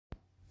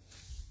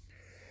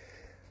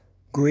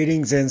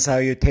Greetings and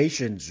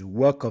salutations.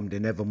 Welcome to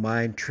Neville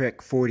Mind Trick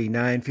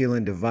 49,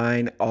 feeling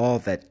divine all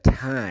the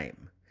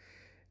time.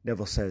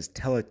 Neville says,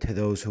 tell it to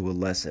those who will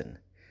listen.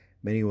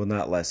 Many will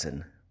not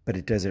listen, but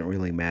it doesn't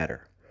really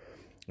matter.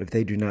 If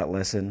they do not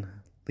listen,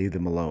 leave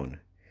them alone.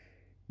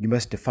 You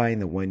must define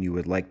the one you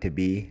would like to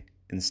be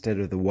instead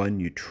of the one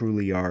you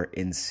truly are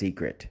in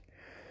secret.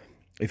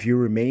 If you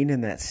remain in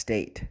that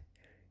state,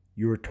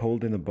 you are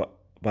told in the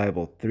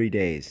Bible 3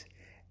 days,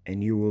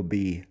 and you will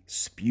be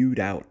spewed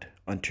out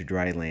onto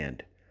dry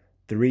land.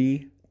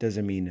 3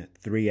 doesn't mean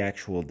 3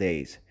 actual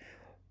days.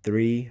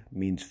 3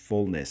 means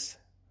fullness.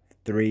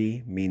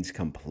 3 means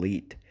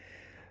complete.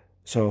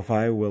 So if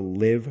I will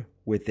live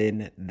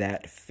within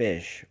that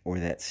fish or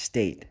that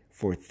state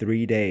for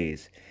 3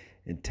 days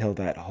until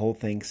that whole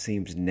thing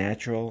seems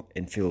natural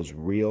and feels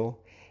real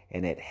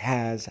and it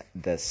has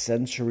the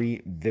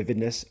sensory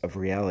vividness of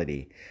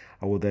reality,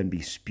 I will then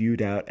be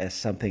spewed out as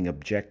something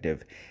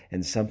objective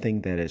and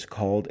something that is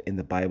called in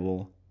the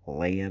Bible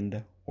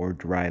land or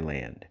dry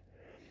land.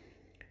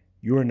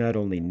 You are not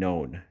only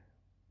known,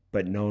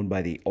 but known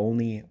by the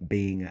only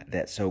being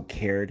that so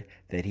cared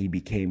that he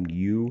became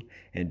you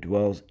and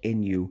dwells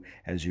in you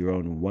as your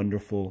own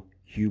wonderful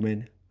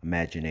human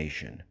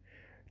imagination.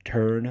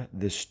 Turn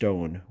the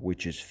stone,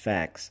 which is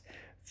facts,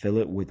 fill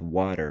it with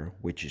water,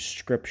 which is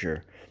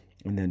scripture,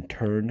 and then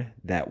turn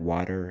that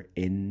water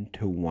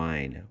into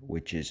wine,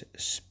 which is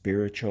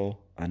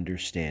spiritual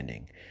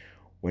understanding.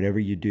 Whatever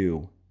you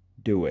do,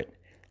 do it,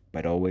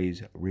 but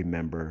always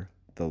remember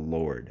the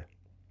Lord.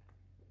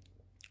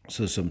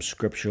 So some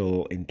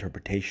scriptural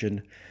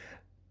interpretation.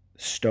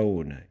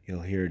 Stone,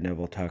 you'll hear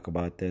Neville talk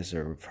about this,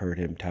 or I've heard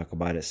him talk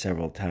about it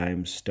several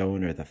times.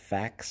 Stone are the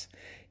facts.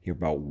 Hear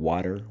about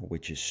water,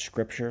 which is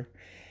scripture,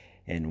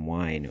 and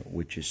wine,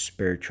 which is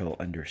spiritual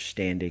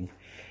understanding.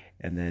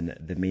 And then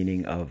the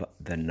meaning of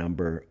the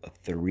number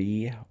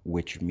 3,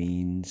 which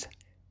means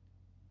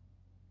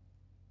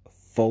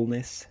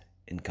fullness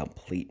and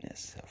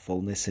completeness.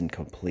 Fullness and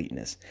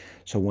completeness.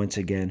 So once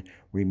again,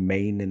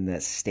 remain in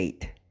that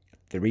state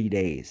 3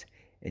 days,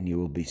 and you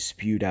will be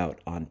spewed out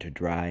onto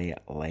dry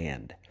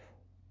land.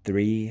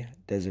 3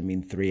 doesn't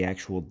mean 3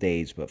 actual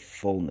days, but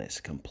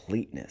fullness,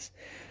 completeness.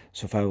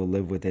 So if I will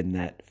live within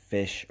that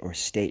fish or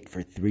state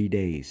for 3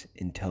 days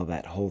until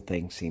that whole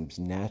thing seems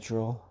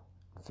natural,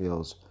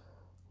 feels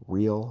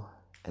real,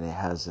 and it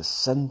has the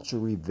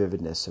sensory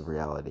vividness of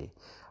reality,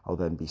 I'll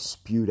then be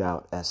spewed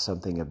out as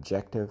something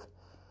objective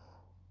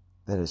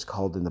that is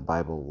called in the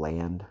Bible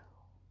land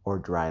or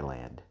dry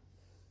land.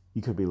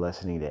 You could be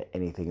listening to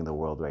anything in the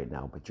world right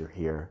now, but you're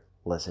here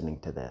listening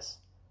to this.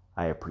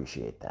 I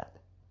appreciate that.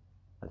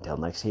 Until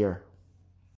next year.